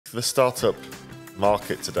the startup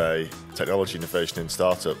market today, technology innovation in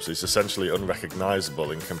startups, is essentially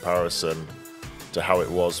unrecognizable in comparison to how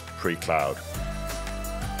it was pre-cloud.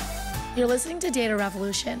 You're listening to Data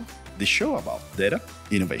Revolution, the show about data,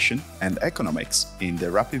 innovation, and economics in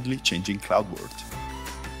the rapidly changing cloud world.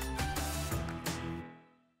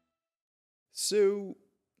 So,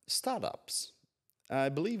 startups. I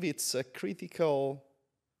believe it's a critical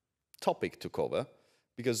topic to cover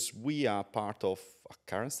because we are part of a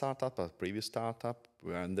current startup, a previous startup.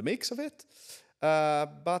 We're in the mix of it.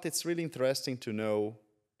 But it's really interesting to know,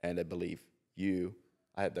 and I believe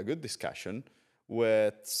I had a good discussion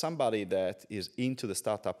with somebody that is into the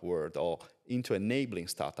startup world or into enabling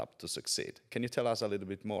startup to succeed. Can you tell us a little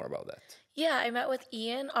bit more about that? Yeah, I met with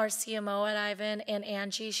Ian, our CMO at Aiven, and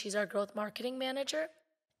Angie, she's our growth marketing manager.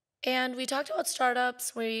 And we talked about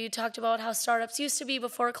startups. We talked about how startups used to be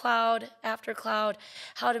before cloud, after cloud,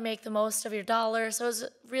 how to make the most of your dollar. So it was a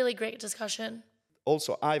really great discussion.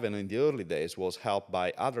 Also, Aiven in the early days was helped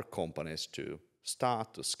by other companies to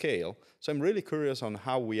start to scale. So I'm really curious on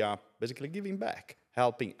how we are basically giving back,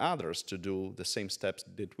 helping others to do the same steps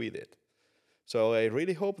that we did. So I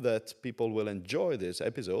really hope that people will enjoy these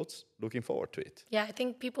episodes. Looking forward to it. Yeah, I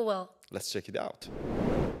think people will. Let's check it out.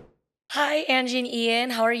 Hi, Angie and Ian.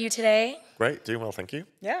 How are you today? Great, doing well, thank you.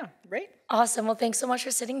 Yeah, great. Awesome. Well, thanks so much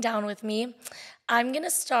for sitting down with me. I'm going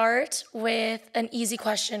to start with an easy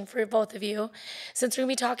question for both of you. Since we're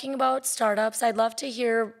going to be talking about startups, I'd love to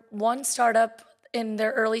hear one startup in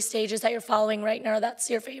their early stages that you're following right now that's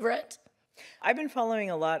your favorite. I've been following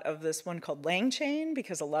a lot of this one called LangChain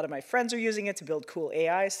because a lot of my friends are using it to build cool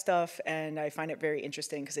AI stuff, and I find it very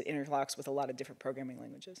interesting because it interlocks with a lot of different programming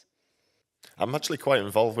languages. I'm actually quite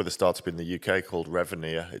involved with a startup in the UK called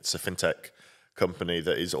Revenir. It's a fintech company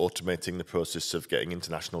that is automating the process of getting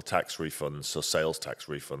international tax refunds, so sales tax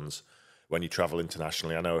refunds, when you travel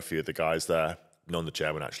internationally. I know a few of the guys there, known the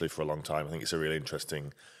chairman actually for a long time. I think it's a really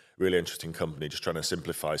interesting company, just trying to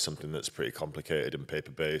simplify something that's pretty complicated and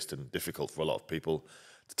paper-based and difficult for a lot of people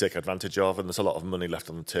to take advantage of. And there's a lot of money left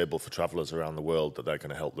on the table for travelers around the world that they're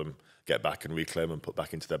going to help them get back and reclaim and put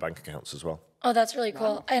back into their bank accounts as well. Oh, that's really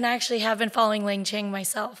cool. Wow. And I actually have been following LangChain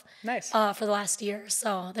myself. Nice. For the last year,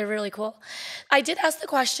 so they're really cool. I did ask the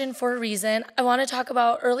question for a reason. I want to talk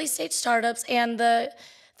about early stage startups and the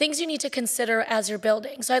things you need to consider as you're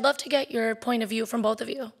building. So I'd love to get your point of view from both of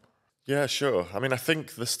you. Yeah, sure. I mean, I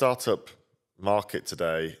think the startup market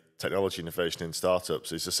today, technology innovation in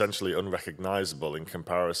startups, is essentially unrecognizable in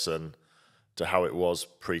comparison to how it was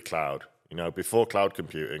pre-cloud. You know, before cloud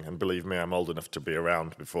computing, and believe me, I'm old enough to be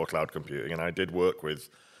around before cloud computing, and I did work with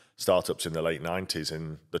startups in the late 90s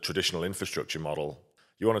in the traditional infrastructure model.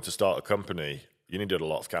 You wanted to start a company, you needed a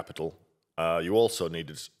lot of capital. You also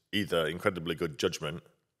needed either incredibly good judgment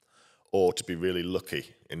or to be really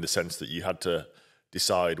lucky in the sense that you had to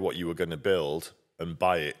decide what you were going to build and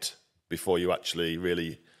buy it before you actually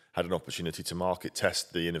really had an opportunity to market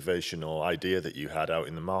test the innovation or idea that you had out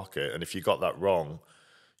in the market. And if you got that wrong,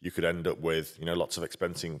 you could end up with, you know, lots of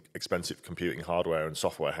expensive computing hardware and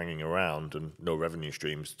software hanging around and no revenue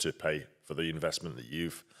streams to pay for the investment that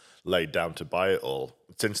you've laid down to buy it all.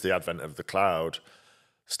 Since the advent of the cloud,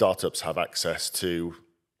 startups have access to,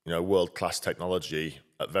 you know, world-class technology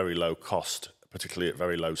at very low cost, particularly at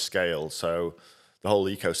very low scale. So the whole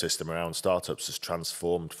ecosystem around startups has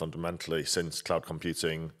transformed fundamentally since cloud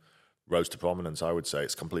computing rose to prominence. I would say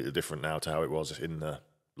it's completely different now to how it was in the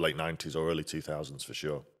late 90s or early 2000s for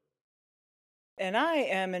sure. And I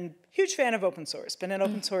am a huge fan of open source. Been an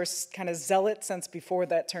open source kind of zealot since before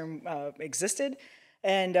that term existed.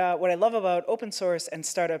 And what I love about open source and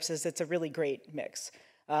startups is it's a really great mix.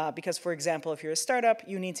 Because, for example, if you're a startup,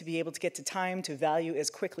 you need to be able to get to time to value as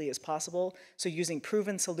quickly as possible. So using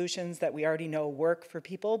proven solutions that we already know work for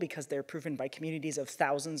people because they're proven by communities of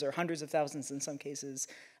thousands or hundreds of thousands in some cases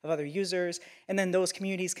of other users. And then those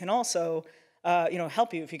communities can also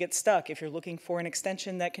help you if you get stuck, if you're looking for an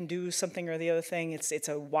extension that can do something or the other thing. It's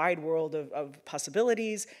a wide world of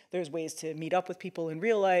possibilities. There's ways to meet up with people in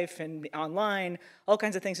real life and online, all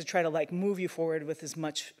kinds of things to try to move you forward with as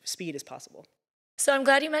much speed as possible. So I'm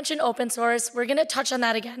glad you mentioned open source. We're going to touch on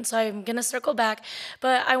that again, so I'm going to circle back.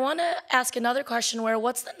 But I want to ask another question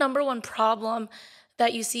what's the number one problem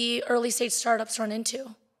that you see early stage startups run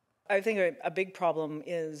into? I think a big problem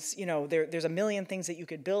is, there's a million things that you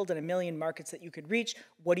could build and a million markets that you could reach.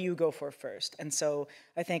 What do you go for first? And so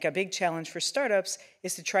I think a big challenge for startups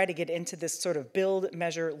is to try to get into this sort of build,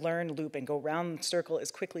 measure, learn loop and go round the circle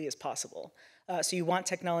as quickly as possible. So you want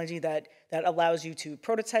technology that allows you to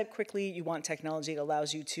prototype quickly. You want technology that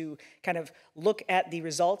allows you to kind of look at the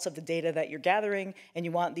results of the data that you're gathering, and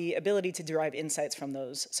you want the ability to derive insights from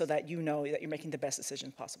those so that you know that you're making the best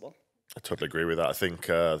decisions possible. I totally agree with that. I think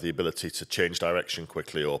the ability to change direction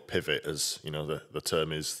quickly, or pivot, as the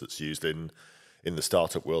term is that's used in the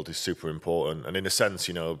startup world, is super important. And in a sense,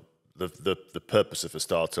 the purpose of a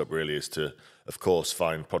startup really is to, of course,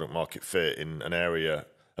 find product market fit in an area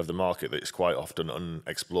of the market that is quite often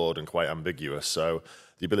unexplored and quite ambiguous. So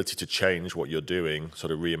the ability to change what you're doing,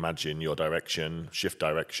 sort of reimagine your direction, shift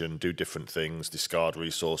direction, do different things, discard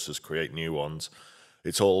resources, create new ones.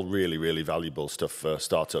 It's all really, really valuable stuff for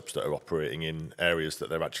startups that are operating in areas that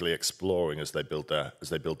they're actually exploring as they build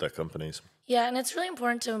their companies. Yeah, and it's really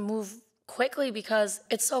important to move quickly because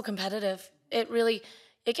it's so competitive. It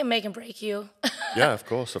can make and break you. Yeah, of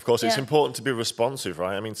course. Yeah. It's important to be responsive,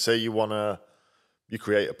 right? I mean, say you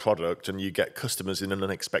create a product and you get customers in an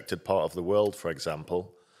unexpected part of the world, for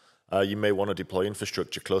example. You may want to deploy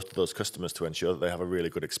infrastructure close to those customers to ensure that they have a really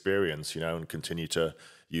good experience, and continue to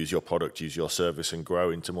use your product, use your service, and grow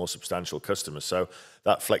into more substantial customers. So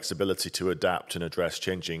that flexibility to adapt and address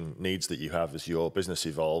changing needs that you have as your business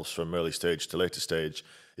evolves from early stage to later stage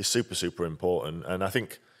is super, super important. And I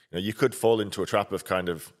think you could fall into a trap of kind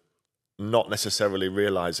of not necessarily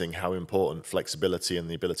realizing how important flexibility and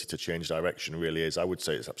the ability to change direction really is. I would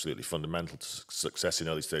say it's absolutely fundamental to success in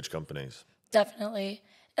early stage companies. Definitely.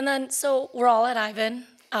 And then, so we're all at Aiven,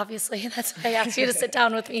 obviously. That's why I asked you to sit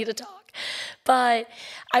down with me to talk. But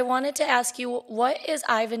I wanted to ask you, what is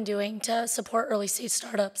Aiven doing to support early stage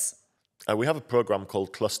startups? We have a program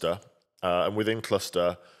called Cluster. And within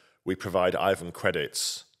Cluster, we provide Aiven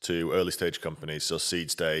credits to early stage companies, so seed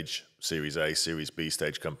stage, Series A, Series B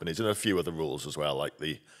stage companies, and a few other rules as well, like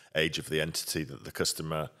the age of the entity that the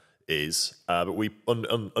customer is. But we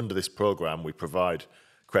under this program, we provide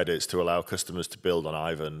credits to allow customers to build on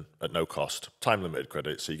Aiven at no cost, time-limited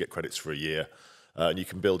credits, so you get credits for a year. And you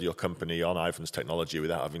can build your company on Aiven's technology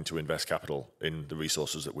without having to invest capital in the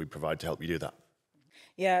resources that we provide to help you do that.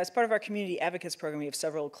 Yeah, as part of our community advocates program, we have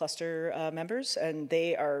several cluster members, and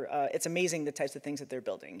they are, it's amazing the types of things that they're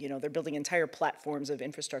building. They're building entire platforms of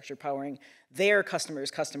infrastructure powering their customers,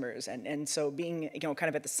 and so being, kind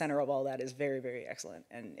of at the center of all that is very, very excellent,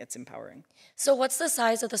 and it's empowering. So what's the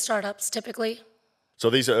size of the startups typically? So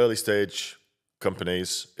these are early stage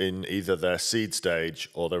companies in either their seed stage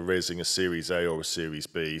or they're raising a Series A or a Series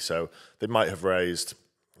B. So they might have raised,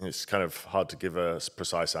 it's kind of hard to give a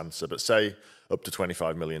precise answer, but say up to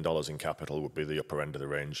 $25 million in capital would be the upper end of the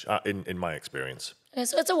range, in my experience. Yeah,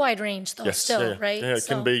 so it's a wide range, though, yes, right? Yeah, it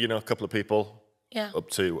can be, a couple of people. Yeah. Up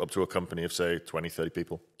to a company of, say, 20, 30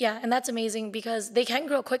 people. Yeah, and that's amazing because they can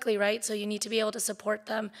grow quickly, right? So you need to be able to support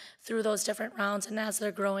them through those different rounds and as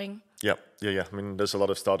they're growing. Yeah. I mean, there's a lot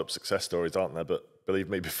of startup success stories, aren't there? But believe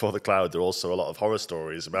me, before the cloud, there are also a lot of horror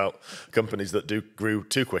stories about companies that grew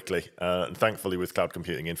too quickly. And thankfully, with cloud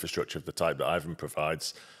computing infrastructure of the type that Aiven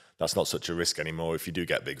provides, that's not such a risk anymore. If you do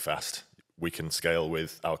get big fast, we can scale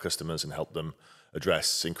with our customers and help them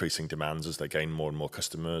address increasing demands as they gain more and more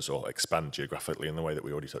customers or expand geographically in the way that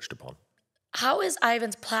we already touched upon. How is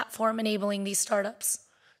Aiven's platform enabling these startups?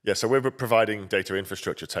 Yeah, so we're providing data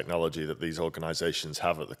infrastructure technology that these organizations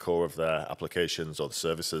have at the core of their applications or the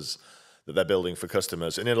services that they're building for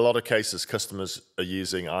customers. And in a lot of cases, customers are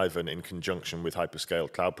using Aiven in conjunction with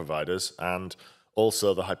hyperscale cloud providers, and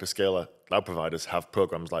also the hyperscaler cloud providers have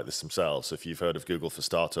programs like this themselves. So if you've heard of Google for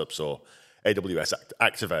Startups or AWS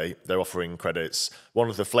Activate, they're offering credits. One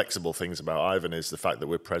of the flexible things about Aiven is the fact that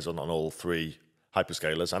we're present on all three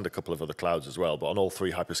hyperscalers and a couple of other clouds as well, but on all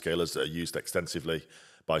three hyperscalers that are used extensively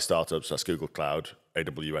by startups, that's Google Cloud,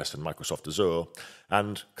 AWS, and Microsoft Azure.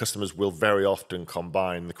 And customers will very often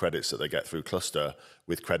combine the credits that they get through Cluster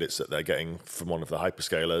with credits that they're getting from one of the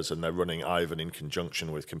hyperscalers, and they're running Aiven in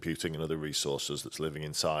conjunction with computing and other resources that's living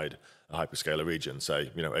inside a hyperscaler region,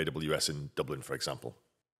 say, AWS in Dublin, for example.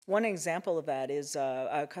 One example of that is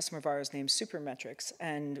a customer of ours named Supermetrics,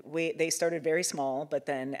 and they started very small, but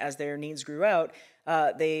then as their needs grew out,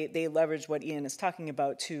 they leveraged what Ian is talking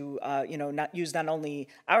about to not only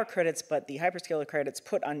our credits but the hyperscaler credits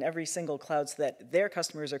put on every single cloud so that their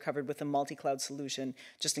customers are covered with a multi-cloud solution.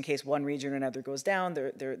 Just in case one region or another goes down,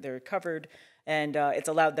 they're covered, and it's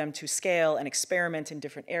allowed them to scale and experiment in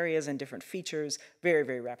different areas and different features very,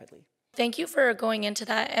 very rapidly. Thank you for going into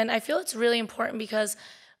that, and I feel it's really important because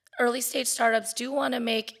early stage startups do want to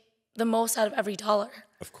make the most out of every dollar.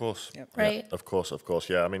 Of course. Yep. Right. Yeah, of course.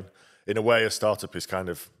 Yeah. I mean, in a way, a startup is kind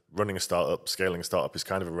of running a startup, scaling a startup is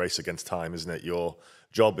kind of a race against time, isn't it? Your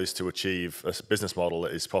job is to achieve a business model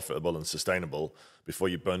that is profitable and sustainable before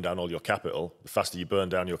you burn down all your capital. The faster you burn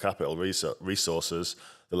down your capital resources,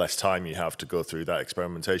 the less time you have to go through that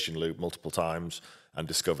experimentation loop multiple times and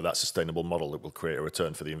discover that sustainable model that will create a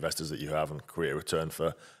return for the investors that you have and create a return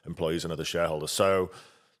for employees and other shareholders. So,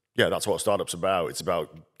 yeah, that's what a startup's about. It's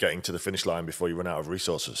about getting to the finish line before you run out of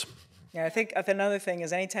resources. Yeah, I think another thing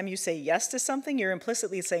is anytime you say yes to something, you're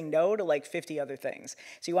implicitly saying no to like 50 other things.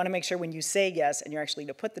 So you want to make sure when you say yes and you're actually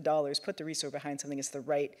to put the dollars, put the resource behind something, it's the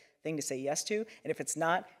right thing to say yes to. And if it's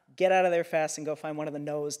not, get out of there fast and go find one of the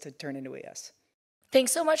no's to turn into a yes.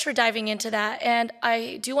 Thanks so much for diving into that. And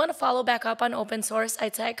I do want to follow back up on open source.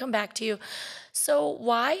 I'd say I'd come back to you. So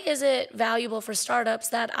why is it valuable for startups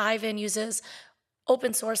that Aiven uses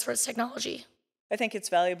open source for its technology? I think it's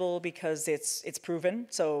valuable because it's proven.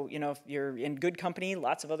 So, if you're in good company,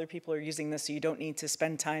 lots of other people are using this, so you don't need to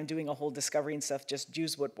spend time doing a whole discovery and stuff, just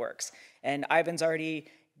use what works. And Aiven's already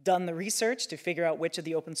done the research to figure out which of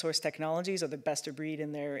the open source technologies are the best of breed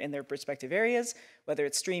in their respective areas, whether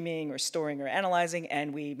it's streaming or storing or analyzing,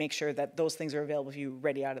 and we make sure that those things are available to you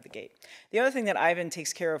ready out of the gate. The other thing that Aiven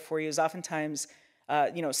takes care of for you is oftentimes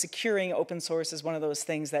securing open source is one of those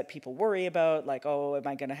things that people worry about, like, oh, am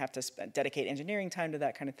I going to have to dedicate engineering time to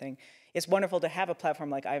that kind of thing? It's wonderful to have a platform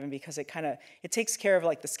like Aiven because it takes care of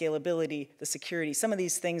like the scalability, the security, some of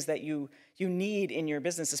these things that you need in your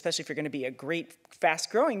business, especially if you're going to be a great,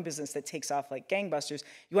 fast-growing business that takes off like gangbusters.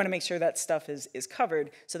 You want to make sure that stuff is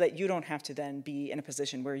covered so that you don't have to then be in a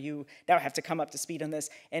position where you now have to come up to speed on this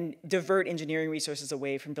and divert engineering resources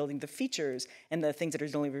away from building the features and the things that are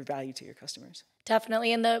delivering value to your customers.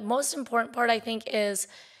 Definitely. And the most important part, I think, is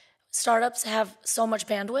startups have so much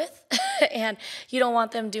bandwidth and you don't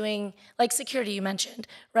want them doing, like security you mentioned,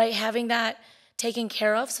 right? Having that taken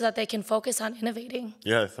care of so that they can focus on innovating.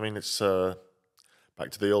 Yeah, I mean, it's back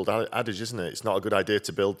to the old adage, isn't it? It's not a good idea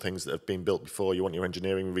to build things that have been built before. You want your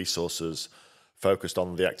engineering resources focused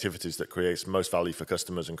on the activities that creates most value for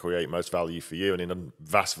customers and create most value for you. And in a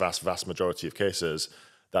vast majority of cases,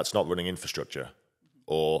 that's not running infrastructure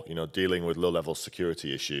or dealing with low-level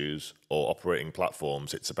security issues or operating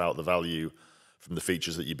platforms. It's about the value from the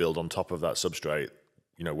features that you build on top of that substrate,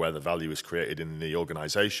 where the value is created in the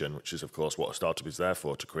organization, which is, of course, what a startup is there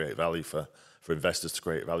for, to create value for investors, to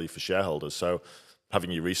create value for shareholders. So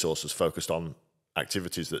having your resources focused on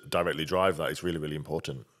activities that directly drive that is really, really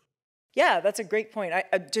important. Yeah, that's a great point.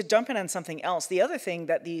 To jump in on something else, the other thing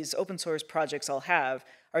that these open source projects all have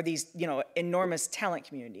are these, enormous talent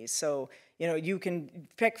communities. So, you can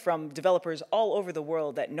pick from developers all over the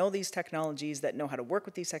world that know these technologies, that know how to work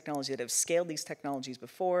with these technologies, that have scaled these technologies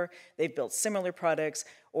before, they've built similar products,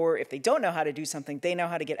 or if they don't know how to do something, they know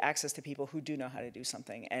how to get access to people who do know how to do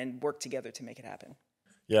something and work together to make it happen.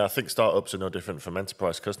 Yeah, I think startups are no different from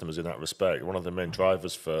enterprise customers in that respect. One of the main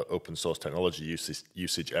drivers for open source technology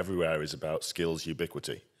usage everywhere is about skills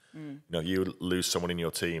ubiquity. You lose someone in your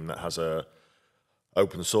team that has a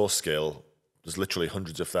open source skill. There's literally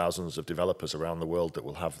hundreds of thousands of developers around the world that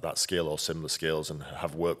will have that skill or similar skills and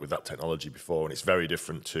have worked with that technology before. And it's very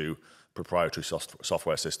different to proprietary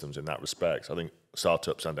software systems in that respect. I think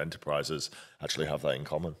startups and enterprises actually have that in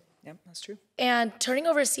common. Yep, that's true. And turning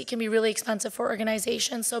over a seat can be really expensive for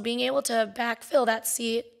organizations. So being able to backfill that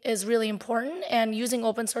seat is really important. And using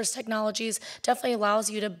open source technologies definitely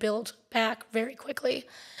allows you to build back very quickly.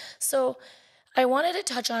 So I wanted to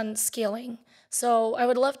touch on scaling. So I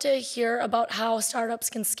would love to hear about how startups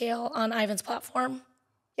can scale on Aiven's platform.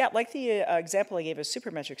 Yeah, like the example I gave of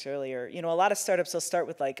Supermetrics earlier, a lot of startups will start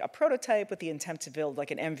with like a prototype with the intent to build like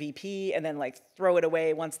an MVP and then like throw it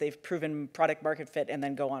away once they've proven product market fit and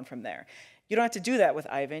then go on from there. You don't have to do that with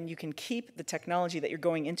Aiven. You can keep the technology that you're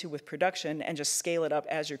going into with production and just scale it up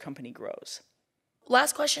as your company grows.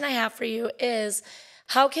 Last question I have for you is,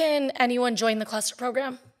 how can anyone join the cluster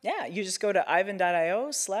program? Yeah, you just go to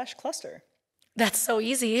aiven.io/cluster. That's so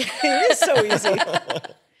easy. It is so easy.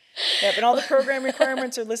 Yep, and all the program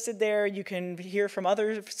requirements are listed there. You can hear from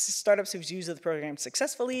other startups who've used the program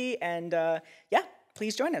successfully. And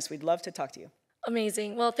please join us. We'd love to talk to you.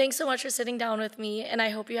 Amazing. Well, thanks so much for sitting down with me, and I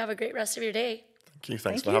hope you have a great rest of your day. Thank you.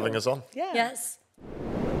 Thanks for having us on. Yeah. Yes.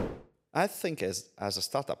 I think as a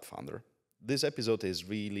startup founder, this episode is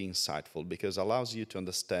really insightful because it allows you to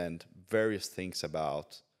understand various things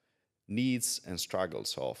about needs and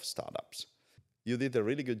struggles of startups. You did a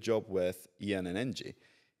really good job with Ian and Angie.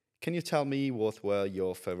 Can you tell me what were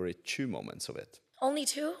your favorite 2 moments of it? Only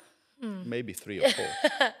 2? maybe 3 or 4.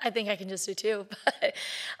 I think I can just do 2,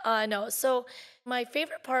 but no. So my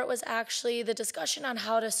favorite part was actually the discussion on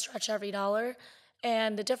how to stretch every dollar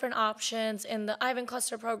and the different options in the Aiven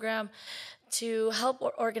cluster program to help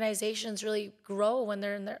organizations really grow when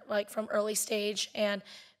they're in their, like, from early stage and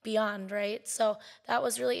beyond, right? So that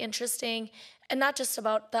was really interesting. And not just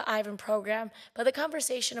about the Aiven program, but the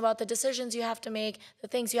conversation about the decisions you have to make, the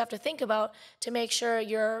things you have to think about to make sure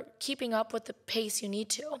you're keeping up with the pace you need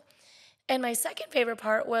to. And my second favorite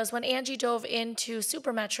part was when Angie dove into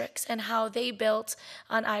Supermetrics and how they built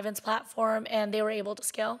on Aiven's platform and they were able to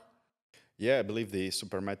scale. Yeah, I believe the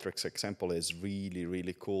Supermetrics example is really,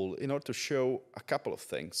 really cool in order to show a couple of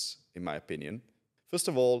things, in my opinion. First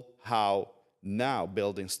of all, how now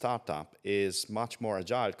building startup is much more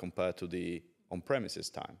agile compared to the on-premises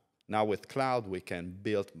time. Now with cloud, we can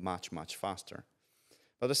build much, much faster.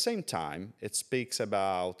 But at the same time, it speaks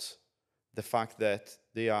about the fact that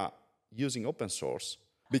they are using open source,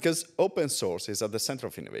 because open source is at the center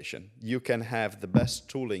of innovation. You can have the best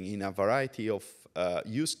tooling in a variety of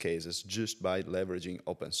use cases just by leveraging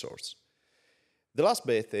open source. The last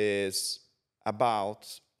bit is about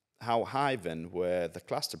how Aiven, where the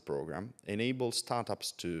cluster program, enables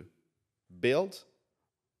startups to build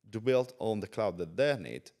on the cloud that they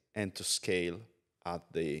need and to scale at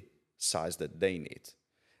the size that they need.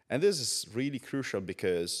 And this is really crucial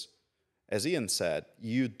because, as Ian said,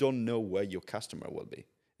 you don't know where your customer will be.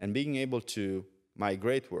 And being able to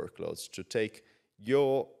migrate workloads, to take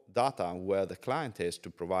your data where the client is to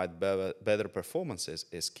provide better performances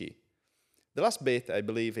is key. The last bit, I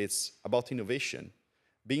believe, is about innovation.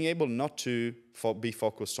 Being able not to be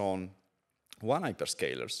focused on one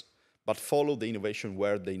hyperscalers, but follow the innovation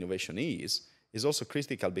where the innovation is also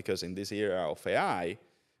critical, because in this era of AI,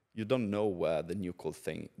 you don't know where the new cool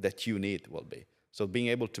thing that you need will be. So being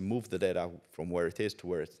able to move the data from where it is to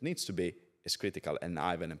where it needs to be is critical, and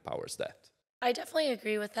Aiven empowers that. I definitely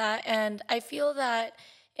agree with that. And I feel that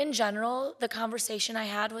in general, the conversation I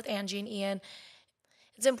had with Angie and Ian,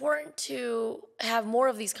 it's important to have more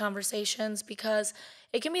of these conversations because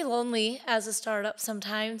it can be lonely as a startup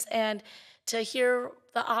sometimes, and to hear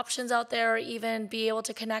the options out there, or even be able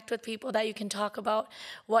to connect with people that you can talk about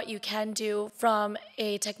what you can do from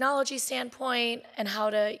a technology standpoint and how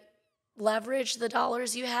to leverage the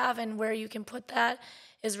dollars you have and where you can put that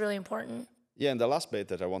is really important. Yeah, and the last bit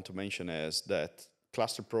that I want to mention is that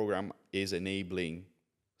cluster program is enabling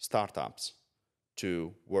startups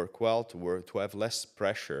to work well, to have less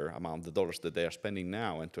pressure among the dollars that they are spending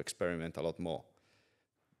now, and to experiment a lot more.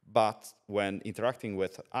 But when interacting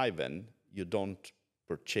with Aiven, you don't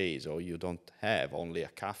purchase, or you don't have only a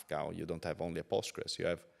Kafka, or you don't have only a Postgres. You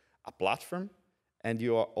have a platform, and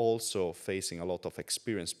you are also facing a lot of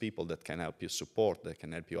experienced people that can help you support, that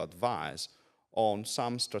can help you advise on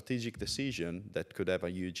some strategic decision that could have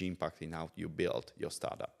a huge impact in how you build your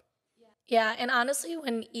startup. Yeah, and honestly,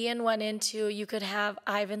 when Ian went into, you could have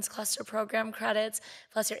Aiven's cluster program credits,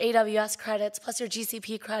 plus your AWS credits, plus your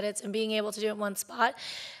GCP credits, and being able to do it in one spot,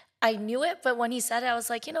 I knew it, but when he said it, I was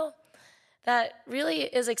like, that really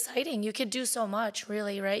is exciting. You could do so much,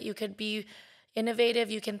 really, right? You could be innovative.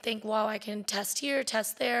 You can think, wow, I can test here,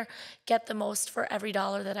 test there, get the most for every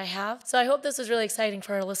dollar that I have. So I hope this was really exciting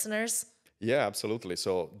for our listeners. Yeah, absolutely.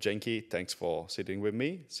 So, Genki, thanks for sitting with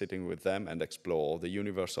me, sitting with them, and explore the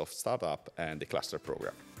universe of startup and the cluster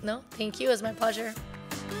program. No, thank you. It was my pleasure.